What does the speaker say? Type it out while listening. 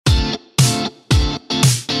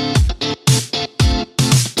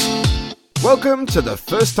Welcome to the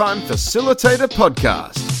First Time Facilitator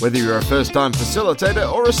Podcast. Whether you're a first-time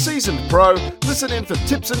facilitator or a seasoned pro, listen in for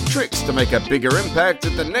tips and tricks to make a bigger impact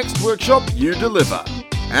at the next workshop you deliver.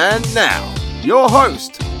 And now, your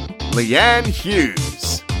host, Leanne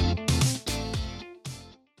Hughes.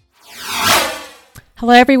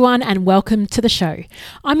 Hello everyone and welcome to the show.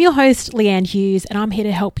 I'm your host, Leanne Hughes, and I'm here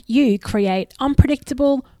to help you create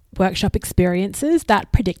unpredictable workshop experiences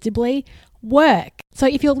that predictably work. So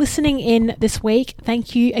if you're listening in this week,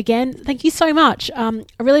 thank you again. Thank you so much. I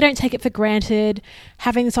really don't take it for granted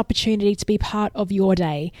having this opportunity to be part of your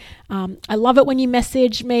day. I love it when you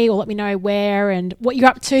message me or let me know where and what you're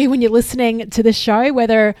up to when you're listening to the show,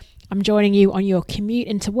 whether I'm joining you on your commute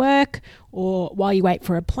into work or while you wait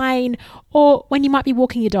for a plane or when you might be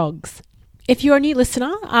walking your dogs. If you're a new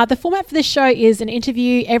listener, the format for this show is an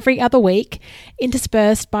interview every other week,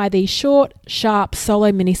 interspersed by the short, sharp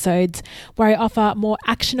solo minisodes where I offer more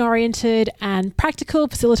action-oriented and practical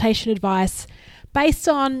facilitation advice based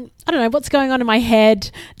on, what's going on in my head,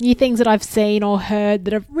 new things that I've seen or heard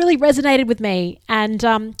that have really resonated with me, and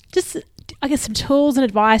some tools and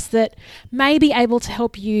advice that may be able to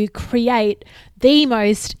help you create the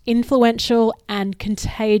most influential and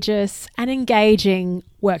contagious and engaging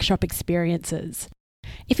workshop experiences.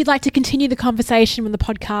 If you'd like to continue the conversation when the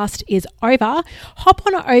podcast is over, hop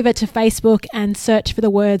on over to Facebook and search for the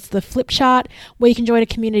words The Flip Chart, where you can join a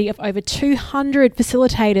community of over 200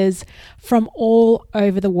 facilitators from all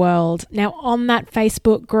over the world. Now, on that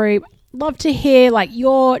Facebook group, love to hear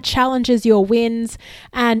your challenges, your wins,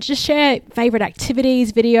 and just share favorite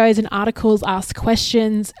activities, videos, and articles, ask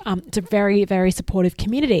questions. It's a very, very supportive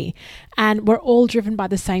community. And we're all driven by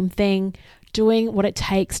the same thing, doing what it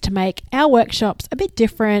takes to make our workshops a bit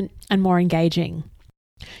different and more engaging.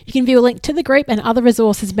 You can view a link to the group and other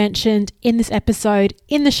resources mentioned in this episode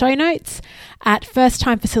in the show notes at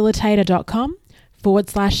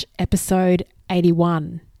firsttimefacilitator.com/episode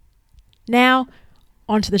 81. Now,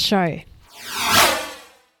 onto the show.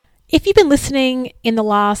 If you've been listening in the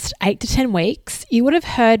last 8 to 10 weeks, you would have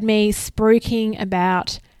heard me spruiking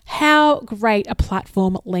about how great a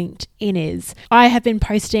platform LinkedIn is. I have been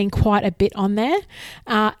posting quite a bit on there.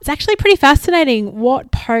 It's actually pretty fascinating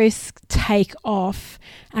what posts take off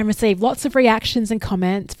and receive lots of reactions and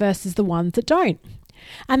comments versus the ones that don't.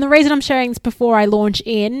 And the reason I'm sharing this before I launch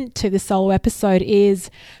into the solo episode is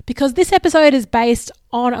because this episode is based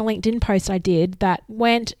on a LinkedIn post I did that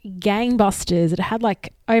went gangbusters. It had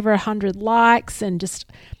over 100 likes and just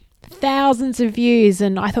thousands of views,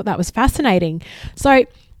 and I thought that was fascinating. So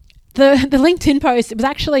the LinkedIn post, it was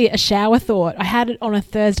actually a shower thought. I had it on a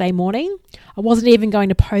Thursday morning. I wasn't even going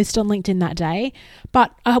to post on LinkedIn that day,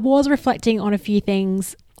 but I was reflecting on a few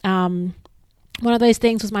things. One of those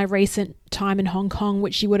things was my recent time in Hong Kong,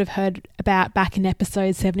 which you would have heard about back in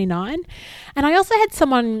episode 79. And I also had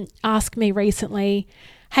someone ask me recently,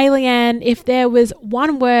 hey Leanne, if there was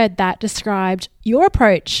one word that described your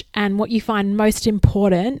approach and what you find most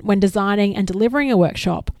important when designing and delivering a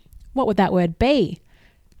workshop, what would that word be?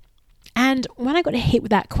 And when I got hit with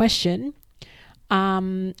that question,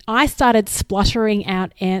 I started spluttering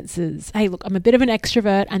out answers. Hey, look, I'm a bit of an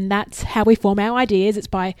extrovert, and that's how we form our ideas. It's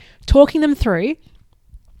by talking them through.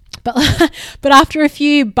 But after a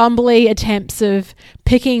few bumbly attempts of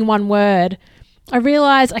picking one word, I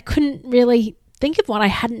realized I couldn't really think of one. I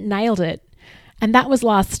hadn't nailed it. And that was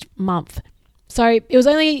last month. So it was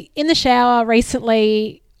only in the shower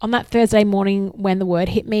recently on that Thursday morning when the word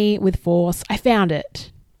hit me with force, I found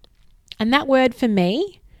it. And that word for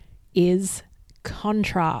me is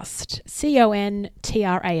contrast.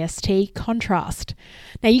 CONTRAST, contrast.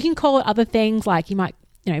 Now you can call it other things like you might,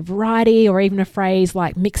 variety, or even a phrase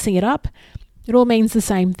like mixing it up. It all means the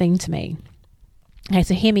same thing to me. Okay,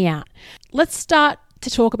 so hear me out. Let's start to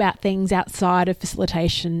talk about things outside of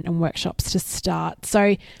facilitation and workshops to start.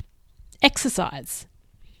 So exercise.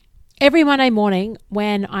 Every Monday morning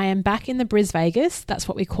when I am back in the Vegas, that's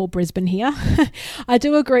what we call Brisbane here, I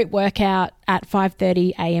do a group workout at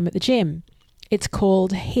 5:30 a.m. at the gym. It's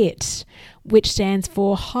called HIIT, which stands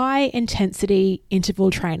for High Intensity Interval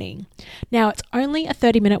Training. Now, it's only a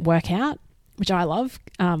 30-minute workout, which I love.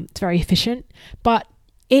 It's very efficient, but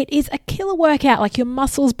it is a killer workout. Your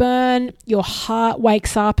muscles burn, your heart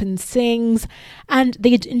wakes up and sings, and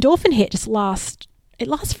the endorphin hit just lasts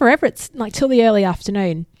forever. It's till the early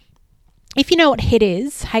afternoon. If you know what HIIT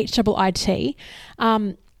is, HIIT,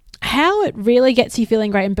 how it really gets you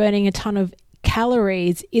feeling great and burning a ton of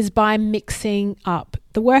calories is by mixing up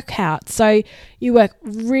the workout. So you work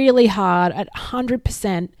really hard at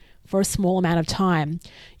 100% for a small amount of time.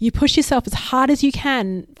 You push yourself as hard as you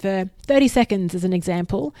can for 30 seconds as an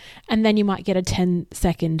example, and then you might get a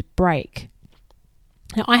 10-second break.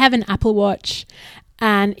 Now, I have an Apple Watch,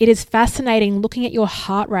 and it is fascinating looking at your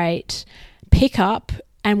heart rate pick up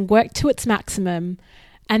and work to its maximum.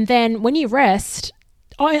 And then when you rest,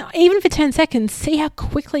 even for 10 seconds, see how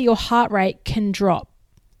quickly your heart rate can drop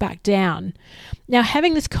back down. Now,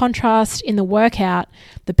 having this contrast in the workout,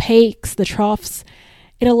 the peaks, the troughs,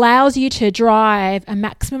 it allows you to drive a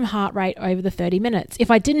maximum heart rate over the 30 minutes.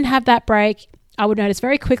 If I didn't have that break, I would notice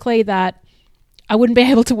very quickly that I wouldn't be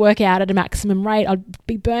able to work out at a maximum rate. I'd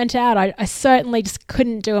be burnt out. I certainly just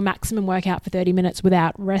couldn't do a maximum workout for 30 minutes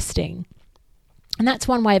without resting. And that's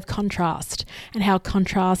one way of contrast and how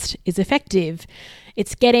contrast is effective.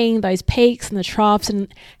 It's getting those peaks and the troughs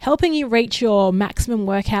and helping you reach your maximum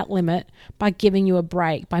workout limit by giving you a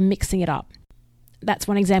break, by mixing it up. That's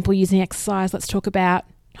one example using exercise. Let's talk about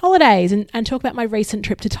holidays and talk about my recent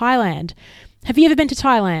trip to Thailand. Have you ever been to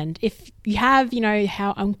Thailand? If you have, you know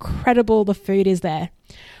how incredible the food is there.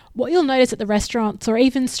 What you'll notice at the restaurants or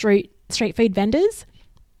even street food vendors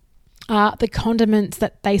are the condiments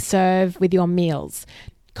that they serve with your meals.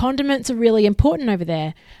 Condiments are really important over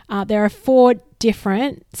there. There are 4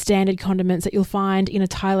 different standard condiments that you'll find in a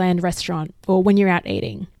Thailand restaurant or when you're out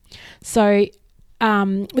eating. So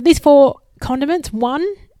with these 4 condiments, one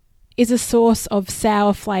is a source of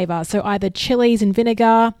sour flavour, so either chilies and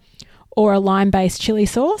vinegar or a lime-based chili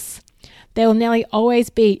sauce. There will nearly always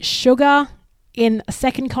be sugar in a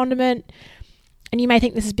second condiment, and you may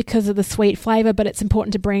think this is because of the sweet flavour, but it's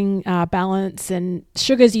important to bring balance, and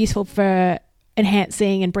sugar is useful for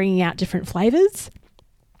enhancing and bringing out different flavours.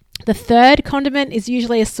 The third condiment is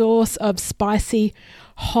usually a source of spicy,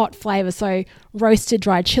 hot flavour, so roasted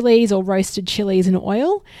dried chilies or roasted chilies in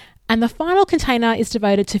oil. And the final container is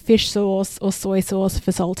devoted to fish sauce or soy sauce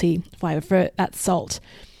for salty flavour, for that salt.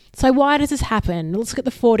 So why does this happen? Let's look at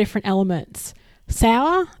the 4 different elements.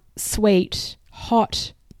 Sour, sweet,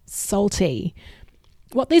 hot, salty.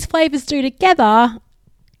 What these flavours do together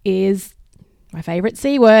is, my favourite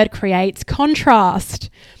C word, creates contrast.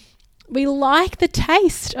 We like the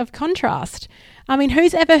taste of contrast. I mean,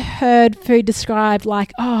 who's ever heard food described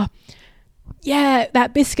like, oh, yeah,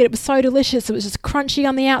 that biscuit, it was so delicious. It was just crunchy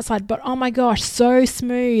on the outside, but oh my gosh, so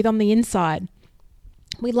smooth on the inside.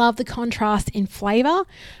 We love the contrast in flavour.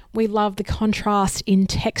 We love the contrast in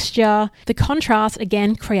texture. The contrast,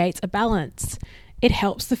 again, creates a balance. It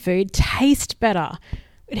helps the food taste better.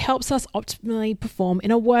 It helps us optimally perform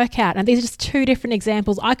in a workout. And these are just 2 different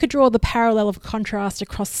examples. I could draw the parallel of contrast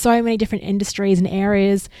across so many different industries and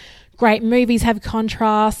areas. Great movies have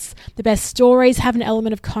contrasts. The best stories have an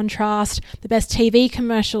element of contrast. The best TV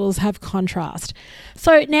commercials have contrast.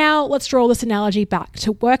 So now let's draw this analogy back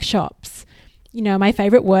to workshops. You know, my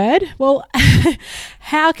favourite word. Well,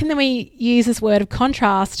 how can we use this word of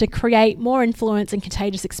contrast to create more influence and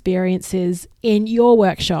contagious experiences in your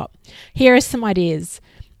workshop? Here are some ideas.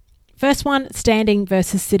 First one, standing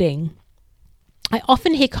versus sitting. I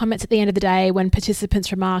often hear comments at the end of the day when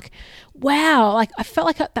participants remark, wow, like I felt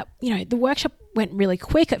like that, you know, the workshop went really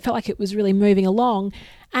quick. It felt like it was really moving along.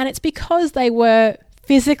 And it's because they were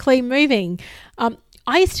physically moving.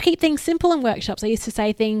 I used to keep things simple in workshops. I used to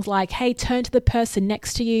say things like, hey, turn to the person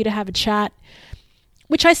next to you to have a chat,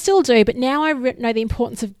 which I still do. But now I know the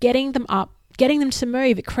importance of getting them up, getting them to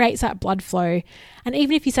move. It creates that blood flow. And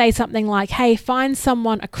even if you say something like, hey, find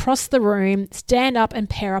someone across the room, stand up and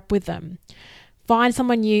pair up with them. Find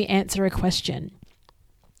someone new, answer a question.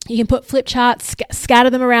 You can put flip charts, scatter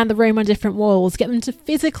them around the room on different walls, get them to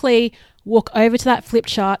physically walk over to that flip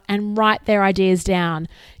chart and write their ideas down.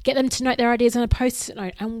 Get them to note their ideas on a post-it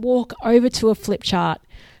note and walk over to a flip chart.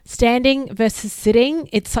 Standing versus sitting,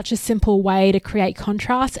 it's such a simple way to create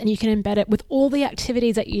contrast, and you can embed it with all the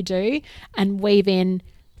activities that you do and weave in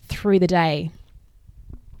through the day.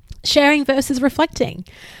 Sharing versus reflecting.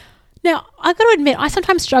 Now, I've got to admit, I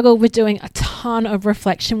sometimes struggle with doing a ton of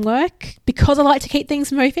reflection work because I like to keep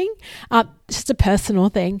things moving. It's just a personal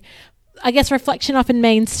thing. I guess reflection often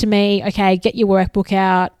means to me, okay, get your workbook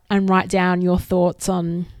out and write down your thoughts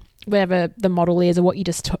on whatever the model is or what you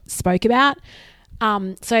just spoke about.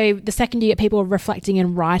 So the second you get people reflecting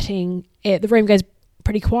and writing, the room goes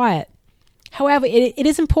pretty quiet. However, it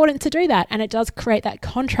is important to do that, and it does create that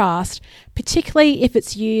contrast, particularly if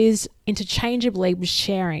it's used interchangeably with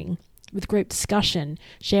sharing, with group discussion,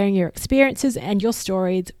 sharing your experiences and your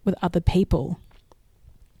stories with other people.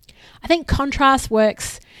 I think contrast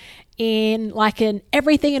works in like an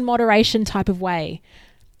everything in moderation type of way.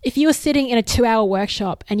 If you were sitting in a 2-hour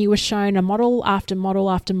workshop and you were shown a model after model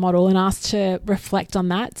after model and asked to reflect on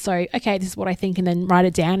that, so, okay, this is what I think, and then write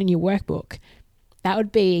it down in your workbook, that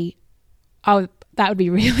would be, I that would be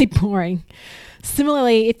really boring.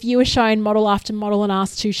 Similarly, if you were shown model after model and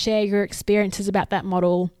asked to share your experiences about that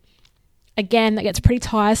model, again, that gets pretty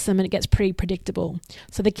tiresome and it gets pretty predictable.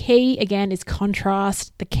 So the key, again, is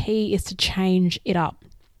contrast. The key is to change it up.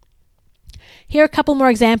 Here are a couple more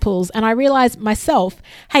examples, and I realised myself,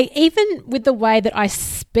 hey, even with the way that I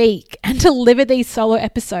speak and deliver these solo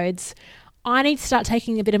episodes, I need to start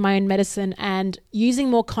taking a bit of my own medicine and using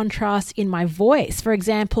more contrast in my voice. For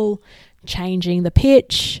example, changing the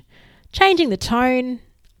pitch, changing the tone,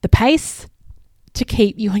 the pace to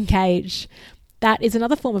keep you engaged. That is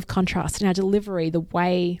another form of contrast in our delivery, the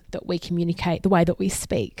way that we communicate, the way that we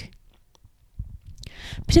speak.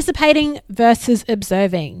 Participating versus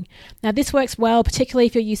observing. Now, this works well, particularly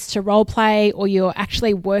if you're used to role play or you're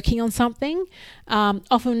actually working on something.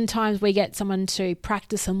 Oftentimes we get someone to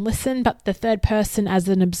practice and listen, but the third person as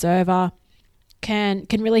an observer can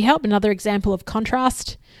really help. Another example of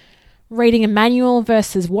contrast, reading a manual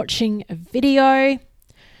versus watching a video,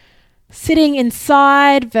 sitting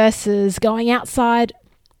inside versus going outside.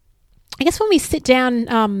 I guess when we sit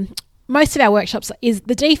down, most of our workshops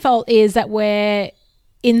the default is that we're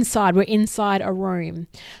inside a room.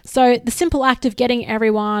 So the simple act of getting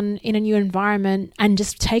everyone in a new environment and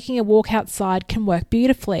just taking a walk outside can work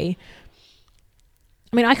beautifully.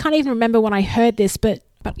 I mean, I can't even remember when I heard this, but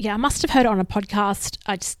yeah, I must have heard it on a podcast.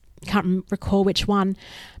 I just can't recall which one.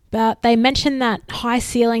 But they mentioned that high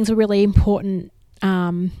ceilings were really important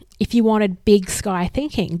if you wanted big sky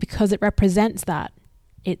thinking, because it represents that.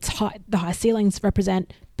 The high ceilings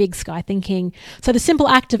represent big sky thinking. So the simple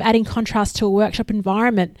act of adding contrast to a workshop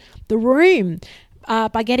environment, the room,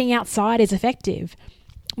 by getting outside is effective.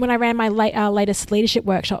 When I ran my latest leadership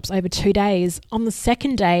workshops over 2 days, on the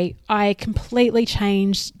second day, I completely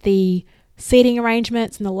changed the seating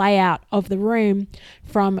arrangements and the layout of the room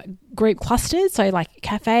from group clusters, so like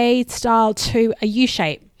cafe style, to a U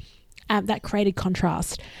shape. That created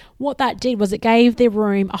contrast. What that did was it gave the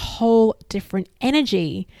room a whole different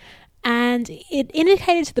energy, and it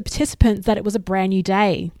indicated to the participants that it was a brand new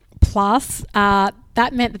day. Plus, that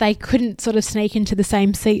meant that they couldn't sort of sneak into the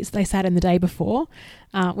same seats they sat in the day before,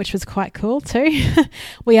 which was quite cool too.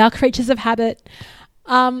 We are creatures of habit.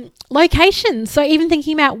 Locations. So even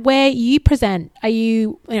thinking about where you present,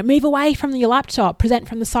 move away from your laptop, present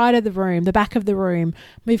from the side of the room, the back of the room,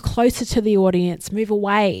 move closer to the audience, move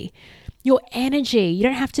away. Your energy. You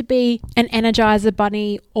don't have to be an Energizer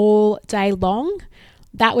bunny all day long.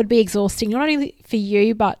 That would be exhausting, not only for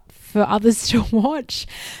you, but for others to watch.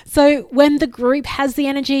 So when the group has the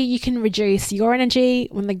energy, you can reduce your energy.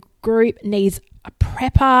 When the group needs a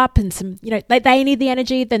prep up and some, they need the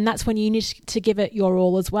energy, then that's when you need to give it your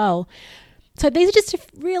all as well. So these are just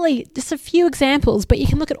a few examples, but you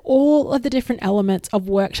can look at all of the different elements of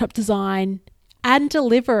workshop design and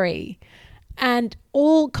delivery. And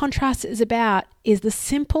all contrast is about is the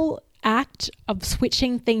simple act of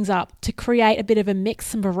switching things up to create a bit of a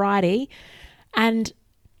mix and variety. And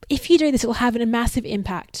if you do this, it will have a massive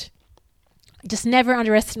impact. Just never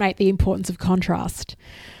underestimate the importance of contrast.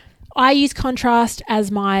 I use contrast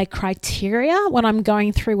as my criteria when I'm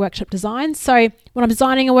going through workshop design. So when I'm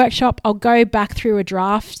designing a workshop, I'll go back through a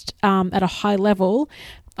draft at a high level,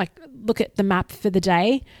 like look at the map for the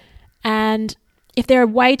day. And if there are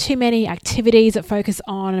way too many activities that focus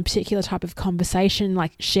on a particular type of conversation,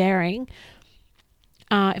 like sharing,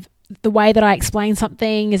 if the way that I explain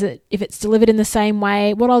something, if it's delivered in the same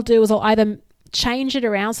way, what I'll do is I'll either change it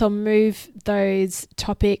around, so I'll move those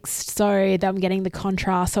topics so that I'm getting the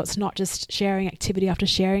contrast, so it's not just sharing activity after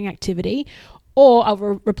sharing activity, or I'll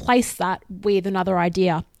replace that with another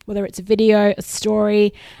idea, whether it's a video, a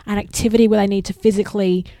story, an activity where they need to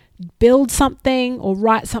physically build something or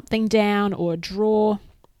write something down or draw,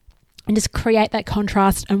 and just create that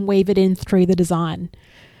contrast and weave it in through the design.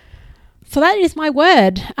 So that is my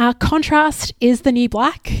word. Contrast is the new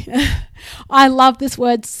black. I love this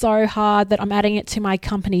word so hard that I'm adding it to my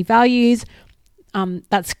company values.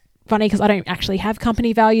 That's funny because I don't actually have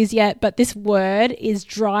company values yet, but this word is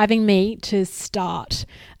driving me to start.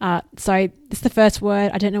 So this is the first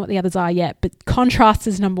word. I don't know what the others are yet, but contrast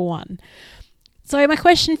is number one. So my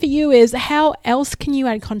question for you is, how else can you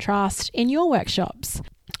add contrast in your workshops?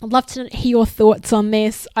 I'd love to hear your thoughts on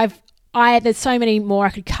this. There's so many more I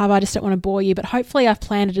could cover. I just don't want to bore you, but hopefully I've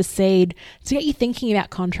planted a seed to get you thinking about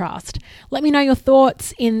contrast. Let me know your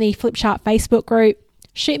thoughts in the Flipchart Facebook group.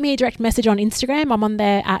 Shoot me a direct message on Instagram. I'm on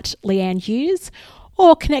there at Leanne Hughes,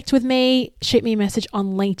 or connect with me. Shoot me a message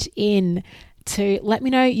on LinkedIn to let me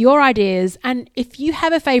know your ideas. And if you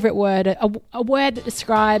have a favorite word, a word that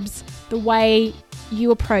describes the way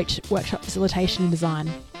you approach workshop facilitation and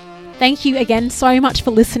design. Thank you again so much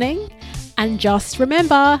for listening. And just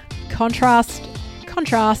remember, contrast,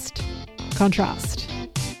 contrast, contrast.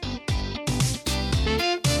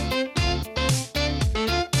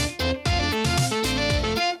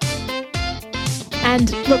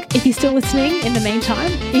 And look, if you're still listening in the meantime,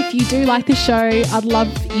 if you do like the show, I'd love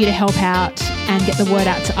you to help out and get the word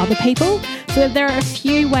out to other people. So there are a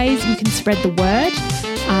few ways you can spread the word.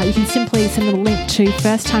 You can simply send a link to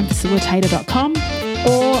firsttimefacilitator.com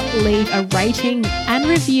or leave a rating and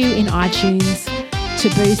review in iTunes to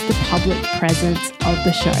boost the public presence of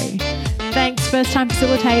the show. Thanks, First Time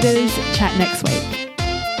Facilitators. Chat next week.